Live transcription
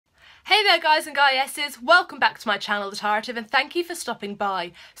Hey there guys and guy-esses, welcome back to my channel TheTarative and thank you for stopping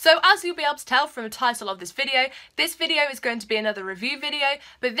by. So as you'll be able to tell from the title of this video is going to be another review video,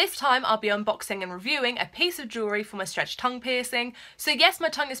 but this time I'll be unboxing and reviewing a piece of jewellery for my stretched tongue piercing. So yes, my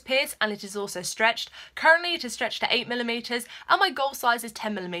tongue is pierced and it is also stretched. Currently it is stretched to 8mm and my goal size is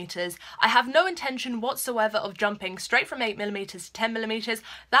 10mm. I have no intention whatsoever of jumping straight from 8mm to 10mm.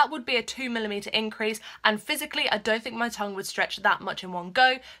 That would be a 2mm increase, and physically I don't think my tongue would stretch that much in one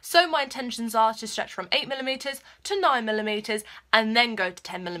go, so my intentions are to stretch from 8mm to 9mm and then go to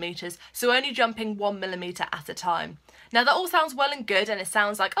 10mm, so only jumping 1mm at a time. Now that all sounds well and good and it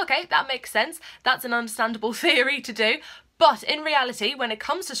sounds like, okay, that makes sense, that's an understandable theory to do, but in reality, when it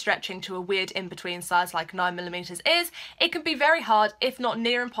comes to stretching to a weird in-between size like 9mm is, it can be very hard, if not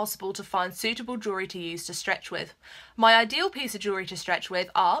near impossible, to find suitable jewellery to use to stretch with. My ideal piece of jewellery to stretch with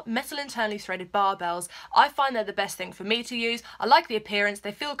are metal internally threaded barbells. I find they're the best thing for me to use. I like the appearance,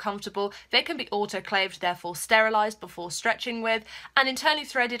 they feel comfortable, they can be autoclaved, therefore sterilised before stretching with, and internally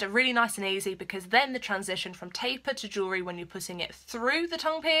threaded are really nice and easy because then the transition from taper to jewellery when you're putting it through the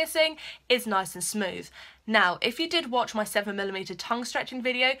tongue piercing is nice and smooth. Now, if you did watch my 7mm tongue stretching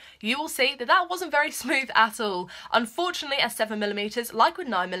video, you will see that that wasn't very smooth at all. Unfortunately, at 7mm, like with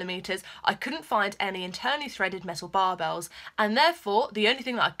 9mm, I couldn't find any internally threaded metal barbells, and therefore the only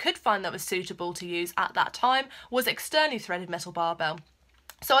thing that I could find that was suitable to use at that time was externally threaded metal barbell.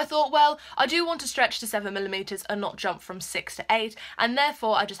 So I thought, well, I do want to stretch to 7mm and not jump from 6 to 8, and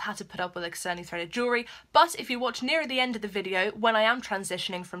therefore I just had to put up with externally threaded jewellery. But if you watch near the end of the video, when I am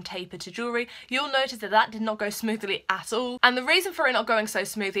transitioning from taper to jewellery, you'll notice that that did not go smoothly at all. And the reason for it not going so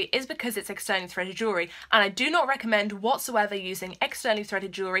smoothly is because it's externally threaded jewellery, and I do not recommend whatsoever using externally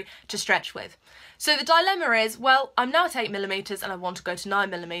threaded jewellery to stretch with. So the dilemma is, well, I'm now at 8mm and I want to go to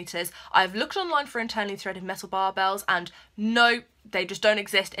 9mm. I've looked online for internally threaded metal barbells and no, they just don't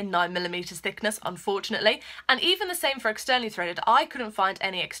exist in 9mm thickness, unfortunately. And even the same for externally threaded. I couldn't find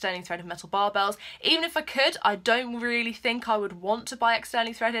any externally threaded metal barbells. Even if I could, I don't really think I would want to buy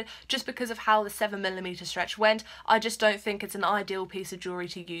externally threaded just because of how the 7mm stretch went. I just don't think it's an ideal piece of jewellery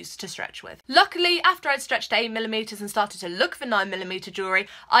to use to stretch with. Luckily, after I'd stretched to 8mm and started to look for 9mm jewellery,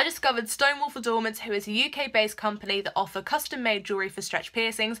 I discovered StoneWolf Adornments, who is a UK-based company that offer custom-made jewellery for stretch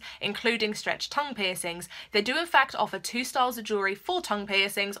piercings, including stretched tongue piercings. They do in fact offer two styles of jewellery for tongue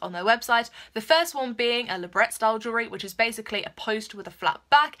piercings on their website, the first one being a labret style jewellery, which is basically a post with a flat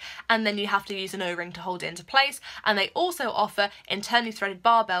back and then you have to use an O-ring to hold it into place, and they also offer internally threaded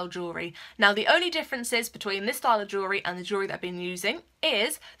barbell jewellery. Now the only differences between this style of jewellery and the jewellery that I've been using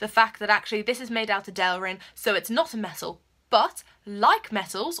is the fact that actually this is made out of Delrin, so it's not a metal, but like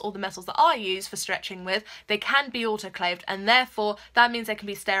metals, or the metals that I use for stretching with, they can be autoclaved, and therefore that means they can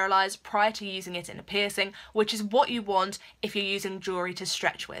be sterilised prior to using it in a piercing, which is what you want if you're using jewellery to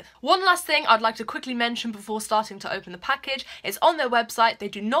stretch with. One last thing I'd like to quickly mention before starting to open the package is on their website they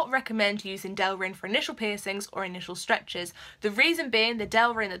do not recommend using Delrin for initial piercings or initial stretches. The reason being the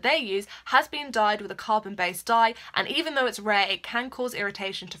Delrin that they use has been dyed with a carbon-based dye, and even though it's rare, it can cause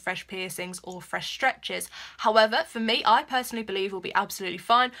irritation to fresh piercings or fresh stretches. However, for me, I personally believe will be absolutely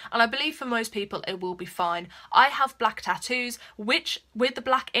fine, and I believe for most people it will be fine. I have black tattoos, which with the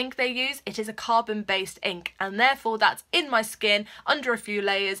black ink they use, it is a carbon based ink, and therefore that's in my skin under a few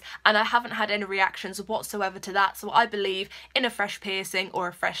layers, and I haven't had any reactions whatsoever to that, so I believe in a fresh piercing or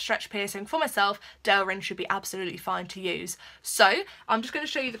a fresh stretch piercing for myself, Delrin should be absolutely fine to use. So I'm just going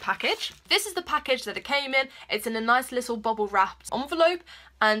to show you the package. This is the package that it came in. It's in a nice little bubble wrapped envelope,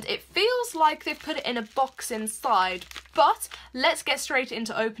 and it feels like they've put it in a box inside, but let's get straight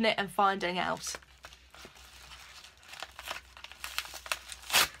into open it and finding out.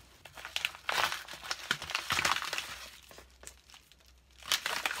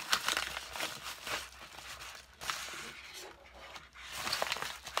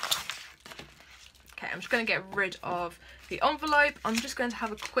 Okay, I'm just going to get rid of the envelope. I'm just going to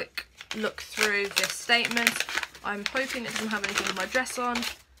have a quick look through this statement. I'm hoping it doesn't have anything with my address on.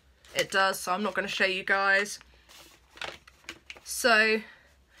 It does, so I'm not going to show you guys. So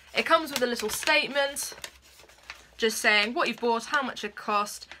it comes with a little statement just saying what you've bought, how much it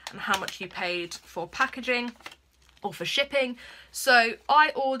cost, and how much you paid for packaging or for shipping. So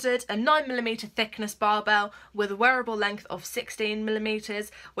I ordered a 9mm thickness barbell with a wearable length of 16mm,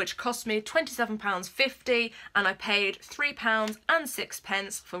 which cost me £27.50, and I paid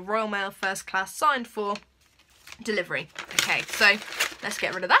 £3.06 for Royal Mail First Class signed for delivery. Okay, so let's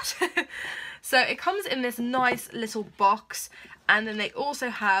get rid of that. So it comes in this nice little box, and then they also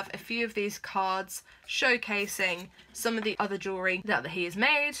have a few of these cards showcasing some of the other jewellery that he has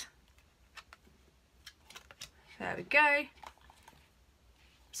made. There we go.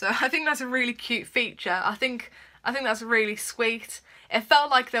 So I think that's a really cute feature. I think that's really sweet. It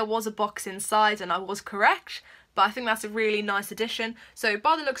felt like there was a box inside and I was correct, but I think that's a really nice addition. So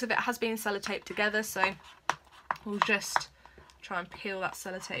by the looks of it, it has been sellotaped together, so we'll just try and peel that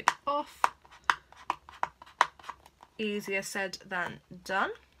sellotape off. Easier said than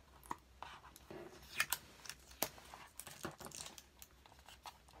done.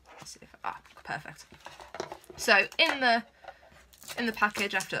 Let's see if, perfect. So in the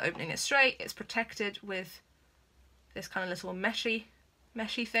package, after opening it straight, it's protected with this kind of little meshy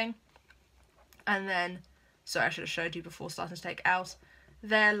thing. And then, sorry, I should have showed you before starting to take it out.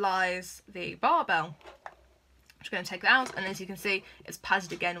 There lies the barbell. I'm just going to take that out, and as you can see, it's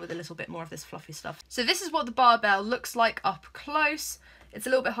padded again with a little bit more of this fluffy stuff. So this is what the barbell looks like up close. It's a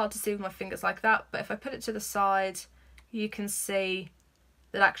little bit hard to see with my fingers like that, but if I put it to the side, you can see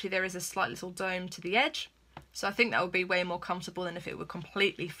that actually there is a slight little dome to the edge. So I think that would be way more comfortable than if it were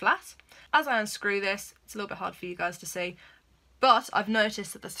completely flat. As I unscrew this, it's a little bit hard for you guys to see, but I've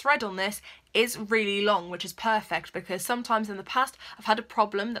noticed that the thread on this is really long, which is perfect because sometimes in the past I've had a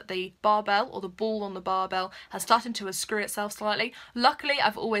problem that the barbell or the ball on the barbell has started to unscrew itself slightly. Luckily,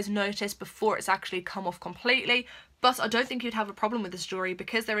 I've always noticed before it's actually come off completely, but I don't think you'd have a problem with this jewellery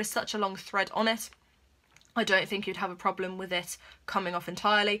because there is such a long thread on it. I don't think you'd have a problem with it coming off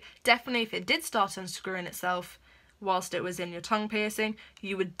entirely. Definitely if it did start unscrewing itself whilst it was in your tongue piercing,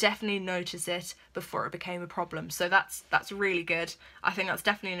 you would definitely notice it before it became a problem. So that's really good. I think that's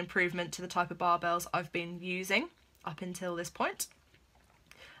definitely an improvement to the type of barbells I've been using up until this point.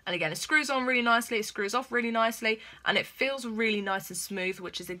 And again, it screws on really nicely, it screws off really nicely, and it feels really nice and smooth,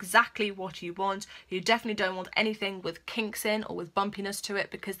 which is exactly what you want. You definitely don't want anything with kinks in or with bumpiness to it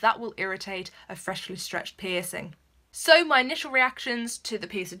because that will irritate a freshly stretched piercing. So my initial reactions to the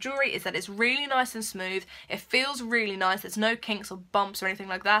piece of jewellery is that it's really nice and smooth, it feels really nice, there's no kinks or bumps or anything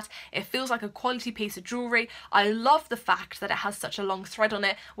like that, it feels like a quality piece of jewellery. I love the fact that it has such a long thread on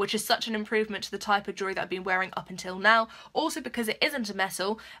it, which is such an improvement to the type of jewellery that I've been wearing up until now. Also because it isn't a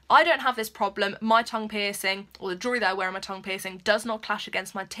metal, I don't have this problem. My tongue piercing, or the jewellery that I wear on my tongue piercing, does not clash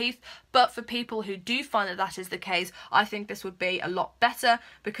against my teeth, but for people who do find that that is the case, I think this would be a lot better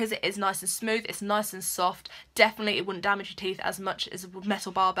because it is nice and smooth, it's nice and soft. Definitely it wouldn't damage your teeth as much as a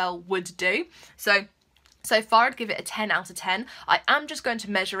metal barbell would do. So far I'd give it a 10 out of 10. I am just going to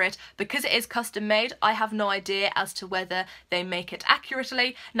measure it because it is custom made. I have no idea as to whether they make it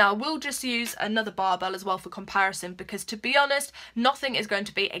accurately. Now I will just use another barbell as well for comparison because to be honest, nothing is going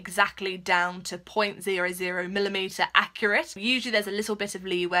to be exactly down to 0.00mm accurate. Usually there's a little bit of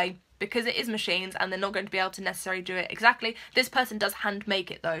leeway because it is machines and they're not going to be able to necessarily do it exactly. This person does hand make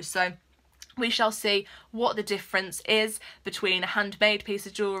it though, so we shall see what the difference is between a handmade piece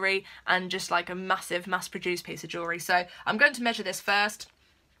of jewellery and just like a massive mass-produced piece of jewellery. So I'm going to measure this first.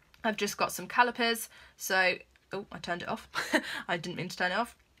 I've just got some calipers, so, oh, I turned it off. I didn't mean to turn it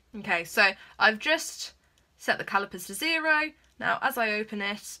off. Okay, so I've just set the calipers to 0. Now as I open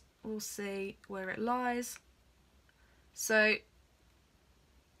it, we'll see where it lies. So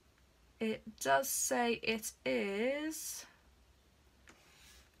it does say it is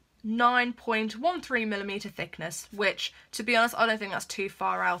 9.13mm thickness, which to be honest I don't think that's too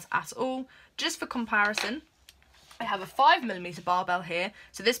far out at all. Just for comparison, I have a 5mm barbell here,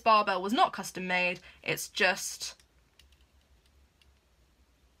 so this barbell was not custom made, it's just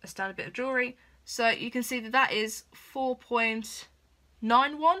a standard bit of jewellery. So you can see that that is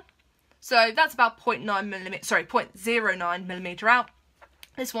 4.91, so that's about 0.09mm out.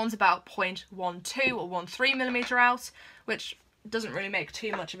 This one's about 0.12 or 13mm out, which doesn't really make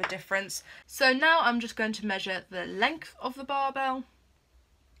too much of a difference. So now I'm just going to measure the length of the barbell.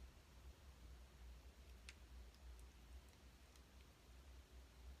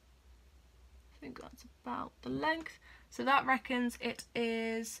 I think that's about the length. So that reckons it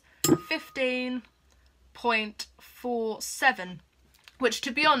is 15.47, which to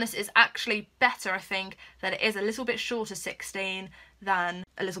be honest is actually better, I think, that it is a little bit shorter 16 than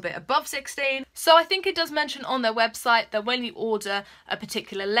a little bit above 16. So I think it does mention on their website that when you order a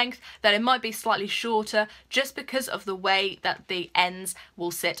particular length that it might be slightly shorter just because of the way that the ends will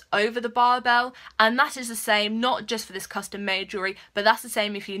sit over the barbell, and that is the same not just for this custom made jewellery, but that's the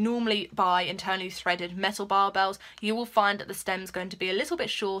same if you normally buy internally threaded metal barbells. You will find that the stem's going to be a little bit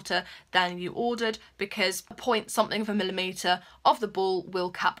shorter than you ordered because a point something of a millimetre of the ball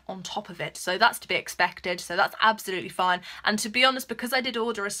will cap on top of it, so that's to be expected, so that's absolutely fine. And to be honest, because I did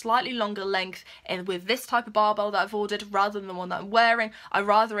order a slightly longer length with this type of barbell that I've ordered rather than the one that I'm wearing, I'd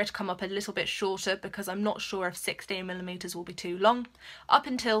rather it come up a little bit shorter because I'm not sure if 16mm will be too long. Up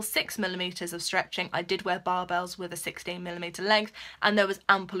until 6mm of stretching, I did wear barbells with a 16mm length and there was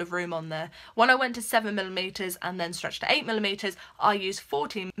ample of room on there. When I went to 7mm and then stretched to 8mm, I used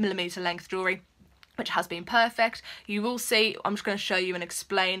 14mm length jewellery, which has been perfect. You will see, I'm just going to show you and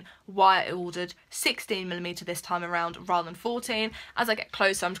explain why I ordered 16mm this time around rather than 14. As I get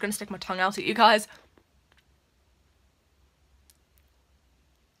closer, I'm just going to stick my tongue out at you guys.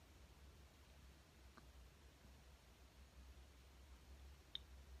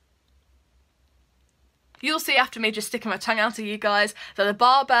 You'll see after me just sticking my tongue out at you guys that the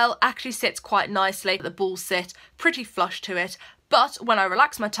barbell actually sits quite nicely. The balls sit pretty flush to it. But when I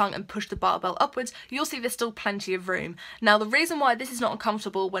relax my tongue and push the barbell upwards, you'll see there's still plenty of room. Now, the reason why this is not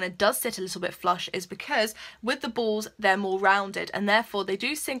uncomfortable when it does sit a little bit flush is because with the balls, they're more rounded and therefore they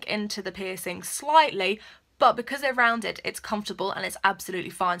do sink into the piercing slightly, but because they're rounded, it's comfortable and it's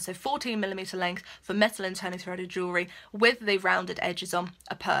absolutely fine. So 14mm length for metal internally threaded jewellery with the rounded edges on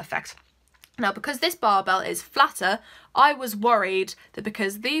are perfect. Now, because this barbell is flatter, I was worried that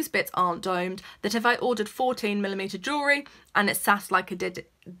because these bits aren't domed, that if I ordered 14mm jewellery and it sat like it did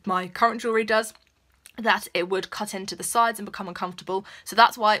my current jewellery does, that it would cut into the sides and become uncomfortable. So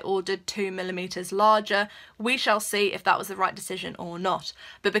that's why I ordered 2mm larger. We shall see if that was the right decision or not.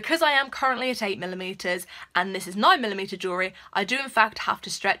 But because I am currently at 8mm and this is 9mm jewellery, I do in fact have to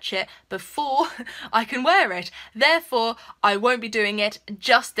stretch it before I can wear it. Therefore, I won't be doing it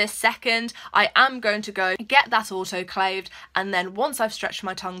just this second. I am going to go get that autoclaved, and then once I've stretched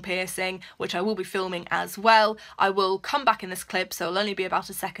my tongue piercing, which I will be filming as well, I will come back in this clip, so it'll only be about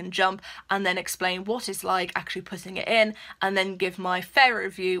a second jump, and then explain what it's like actually putting it in, and then give my fair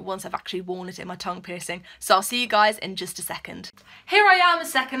review once I've actually worn it in my tongue piercing. So I'll see you guys in just a second. Here I am a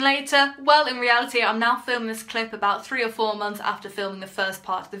second later. Well, in reality, I'm now filming this clip about 3 or 4 months after filming the first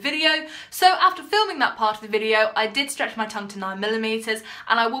part of the video. So after filming that part of the video, I did stretch my tongue to 9mm,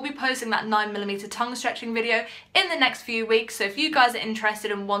 and I will be posting that 9mm tongue stretching video in the next few weeks. So if you guys are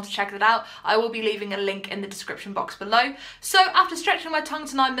interested and want to check that out, I will be leaving a link in the description box below. So after stretching my tongue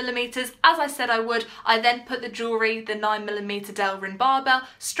to 9mm, as I said I would, I then put the jewellery, the 9mm Delrin Barbell,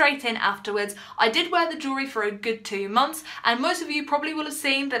 straight in afterwards. I did wear the jewellery for a good 2 months, and most of you probably will have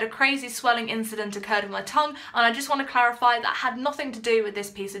seen that a crazy swelling incident occurred with my tongue, and I just want to clarify that had nothing to do with this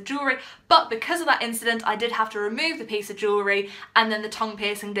piece of jewellery, but because of that incident I did have to remove the piece of jewellery, and then the tongue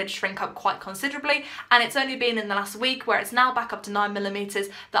piercing did shrink up quite considerably, and it's only been in the last week, where it's now back up to 9mm,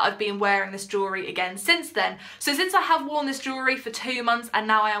 that I've been wearing this jewellery again since then. So since I have worn this jewellery for 2 months and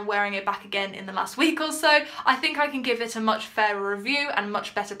now I am wearing it back again in the last week or so, I think I can give it a much fairer review and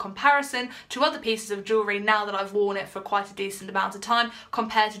much better comparison to other pieces of jewellery now that I've worn it for quite a decent amount of time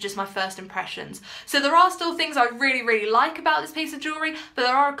compared to just my first impressions. So there are still things I really like about this piece of jewellery, but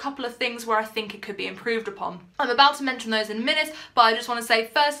there are a couple of things where I think it could be improved upon. I'm about to mention those in a minute, but I just want to say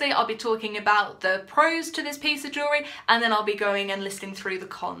firstly I'll be talking about the pros to this piece of jewellery, and then I'll be going and listing through the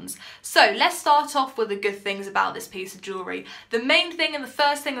cons. So let's start off with the good things about this piece of jewellery. The main thing and the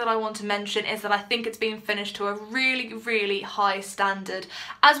first thing that I want to mention is that I think it's been finished to a really high standard.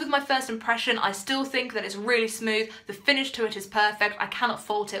 As with my first impression, I still think that it's really smooth. The finish to it is perfect. I cannot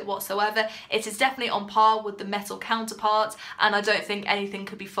fault it whatsoever. It is definitely on par with the metal counterparts, and I don't think anything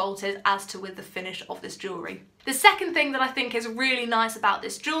could be faulted as to with the finish of this jewellery. The second thing that I think is really nice about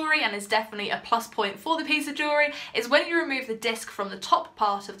this jewellery, and is definitely a plus point for the piece of jewellery, is when you remove the disc from the top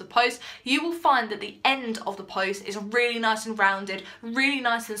part of the post, you will find that the end of the post is really nice and rounded, really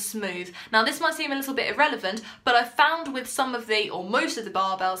nice and smooth. Now this might seem a little bit irrelevant, but I've found with some of the, or most of the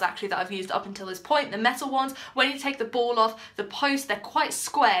barbells actually that I've used up until this point, the metal ones, when you take the ball off, the post, they're quite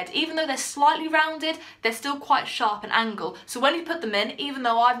squared. Even though they're slightly rounded, they're still quite sharp and angled. So when you put them in, even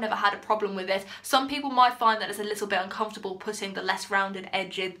though I've never had a problem with it, some people might find that it's a little bit uncomfortable putting the less rounded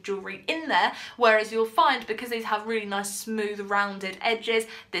edged jewellery in there, whereas you'll find because these have really nice smooth rounded edges,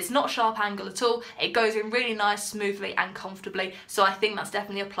 there's not sharp angle at all, it goes in really nice, smoothly and comfortably, so I think that's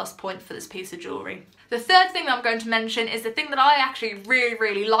definitely a plus point for this piece of jewellery. The third thing that I'm going to mention is the thing that I actually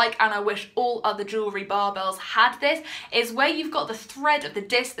really like, and I wish all other jewellery barbells had this, is where you've got the thread of the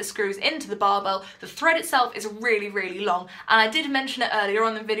disc that screws into the barbell. The thread itself is really long, and I did mention it earlier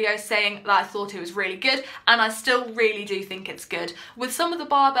on in the video saying that I thought it was really good, and and I still really do think it's good. With some of the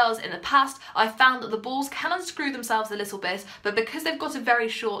barbells in the past, I've found that the balls can unscrew themselves a little bit, but because they've got a very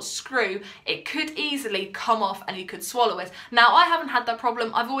short screw, it could easily come off and you could swallow it. Now, I haven't had that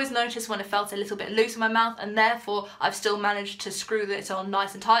problem. I've always noticed when it felt a little bit loose in my mouth, and therefore I've still managed to screw it on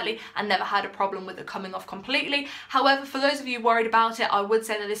nice and tightly and never had a problem with it coming off completely. However, for those of you worried about it, I would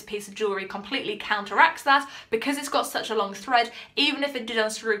say that this piece of jewellery completely counteracts that. Because it's got such a long thread, even if it did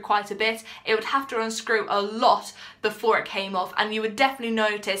unscrew quite a bit, it would have to unscrew a lot before it came off, and you would definitely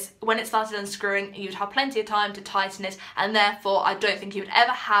notice when it started unscrewing, you'd have plenty of time to tighten it, and therefore I don't think you would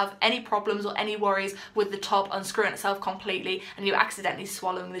ever have any problems or any worries with the top unscrewing itself completely and you accidentally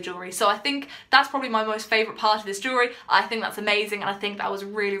swallowing the jewellery. So I think that's probably my most favourite part of this jewellery. I think that's amazing, and I think that was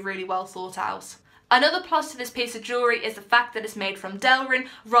really, really well thought out. Another plus to this piece of jewellery is the fact that it's made from Delrin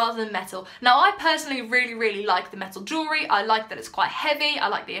rather than metal. Now, I personally really like the metal jewellery. I like that it's quite heavy, I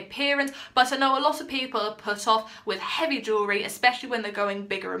like the appearance, but I know a lot of people are put off with heavy jewellery, especially when they're going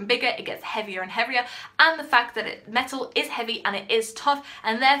bigger and bigger. It gets heavier and heavier, and the fact that metal is heavy and it is tough,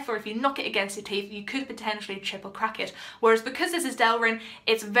 and therefore if you knock it against your teeth, you could potentially chip or crack it. Whereas because this is Delrin,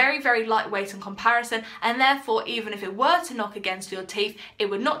 it's very lightweight in comparison, and therefore even if it were to knock against your teeth, it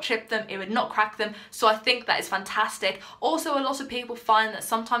would not chip them, it would not crack them. So I think that is fantastic. Also, a lot of people find that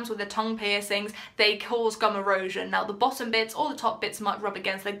sometimes with their tongue piercings, they cause gum erosion. Now, the bottom bits or the top bits might rub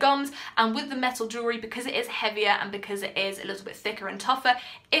against their gums, and with the metal jewellery, because it is heavier and because it is a little bit thicker and tougher,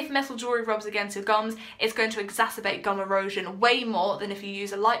 if metal jewellery rubs against your gums, it's going to exacerbate gum erosion way more than if you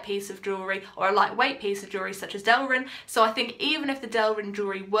use a light piece of jewellery or a lightweight piece of jewellery such as Delrin. So I think even if the Delrin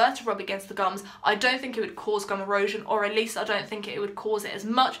jewellery were to rub against the gums, I don't think it would cause gum erosion, or at least I don't think it would cause it as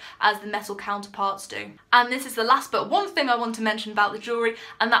much as the metal counterparts do. And this is the last but one thing I want to mention about the jewellery,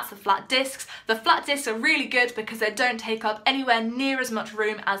 and that's the flat discs. The flat discs are really good because they don't take up anywhere near as much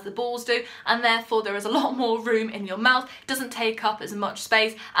room as the balls do, and therefore there is a lot more room in your mouth. It doesn't take up as much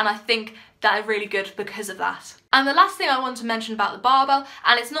space, and I think that are really good because of that. And the last thing I want to mention about the barbell,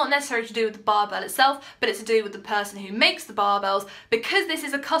 and it's not necessarily to do with the barbell itself, but it's to do with the person who makes the barbells. Because this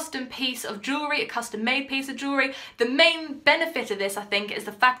is a custom piece of jewellery, a custom made piece of jewellery, the main benefit of this, I think, is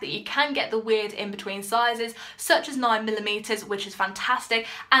the fact that you can get the weird in between sizes, such as 9mm, which is fantastic,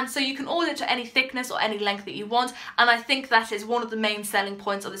 and so you can order to any thickness or any length that you want, and I think that is one of the main selling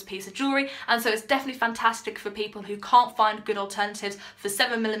points of this piece of jewellery, and so it's definitely fantastic for people who can't find good alternatives for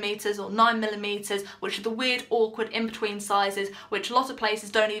 7mm or 9mm, which are the weird, awkward in-between sizes, which a lot of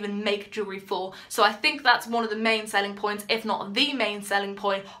places don't even make jewellery for. So I think that's one of the main selling points, if not the main selling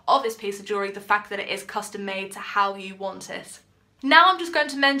point of this piece of jewellery, the fact that it is custom made to how you want it. Now I'm just going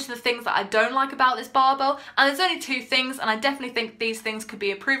to mention the things that I don't like about this barbell, and there's only two things, and I definitely think these things could be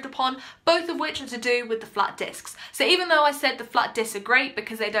improved upon, both of which are to do with the flat discs. So even though I said the flat discs are great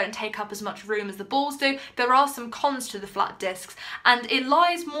because they don't take up as much room as the balls do, there are some cons to the flat discs, and it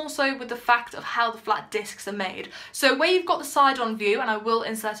lies more so with the fact of how the flat discs are made. So where you've got the side-on view, and I will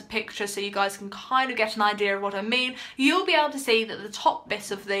insert a picture so you guys can kind of get an idea of what I mean, you'll be able to see that the top bit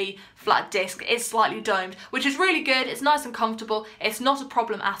of the flat disc is slightly domed, which is really good. It's nice and comfortable. It's not a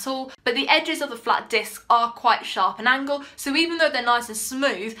problem at all, but the edges of the flat discs are quite sharp in angle, so even though they're nice and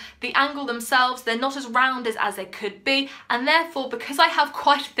smooth, the angle themselves, they're not as rounded as they could be, and therefore, because I have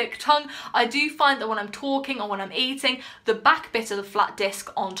quite a thick tongue, I do find that when I'm talking or when I'm eating, the back bit of the flat disc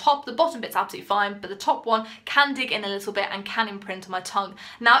on top, the bottom bit's absolutely fine, but the top one can dig in a little bit and can imprint on my tongue.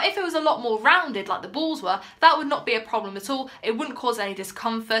 Now, if it was a lot more rounded like the balls were, that would not be a problem at all. It wouldn't cause any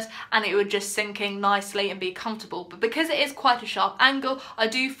discomfort, and it would just sink in nicely and be comfortable. But because it is quite a sharp angle, I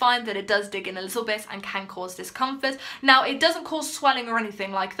do find that it does dig in a little bit and can cause discomfort. Now, it doesn't cause swelling or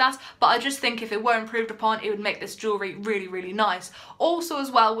anything like that, but I just think if it were improved upon, it would make this jewellery really nice. Also as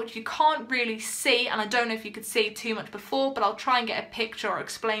well, which you can't really see, and I don't know if you could see too much before, but I'll try and get a picture or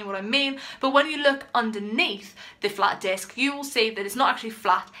explain what I mean, but when you look underneath the flat disc, you will see that it's not actually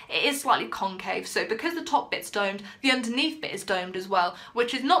flat, it is slightly concave. So because the top bit's domed, the underneath bit is domed as well,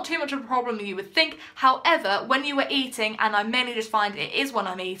 which is not too much of a problem you would think. However, when you were eating, and I mainly just find it is when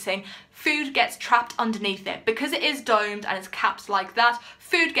I'm eating, food gets trapped underneath it. Because it is domed and it's capped like that,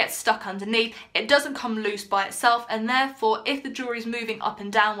 food gets stuck underneath, it doesn't come loose by itself, and therefore if the jewellery is moving up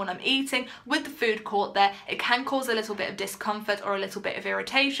and down when I'm eating with the food caught there, it can cause a little bit of discomfort or a little bit of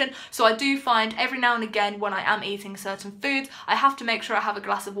irritation. So I do find every now and again when I am eating certain foods, I have to make sure I have a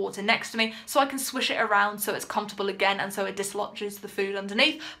glass of water next to me so I can swish it around so it's comfortable again and so it dislodges the food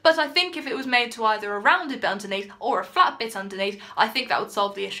underneath. But I think if it was made to either a rounded bit underneath or a flat bit underneath, I think that would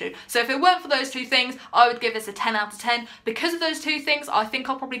solve the issue. So So if it weren't for those two things, I would give this a 10 out of 10. Because of those two things, I think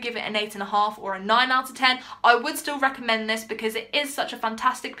I'll probably give it an 8.5 or a 9 out of 10. I would still recommend this because it is such a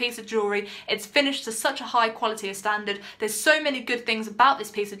fantastic piece of jewellery. It's finished to such a high quality of standard. There's so many good things about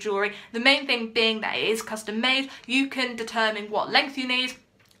this piece of jewellery. The main thing being that it is custom made. You can determine what length you need,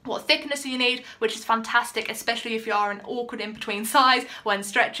 what thickness you need, which is fantastic, especially if you are an awkward in-between size when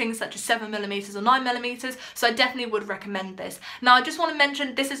stretching, such as 7mm or 9mm, so I definitely would recommend this. Now, I just want to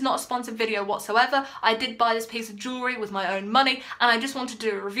mention, this is not a sponsored video whatsoever. I did buy this piece of jewellery with my own money, and I just wanted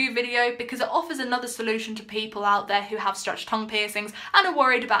to do a review video because it offers another solution to people out there who have stretched tongue piercings and are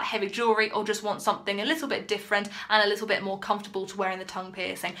worried about heavy jewellery or just want something a little bit different and a little bit more comfortable to wear in the tongue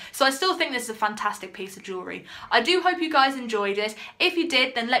piercing. So I still think this is a fantastic piece of jewellery. I do hope you guys enjoyed it. If you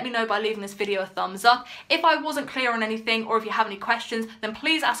did, then let me know by leaving this video a thumbs up. If I wasn't clear on anything, or if you have any questions, then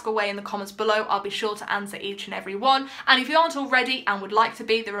please ask away in the comments below. I'll be sure to answer each and every one. And if you aren't already and would like to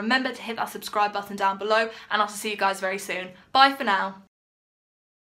be, then remember to hit that subscribe button down below, and I'll see you guys very soon. Bye for now.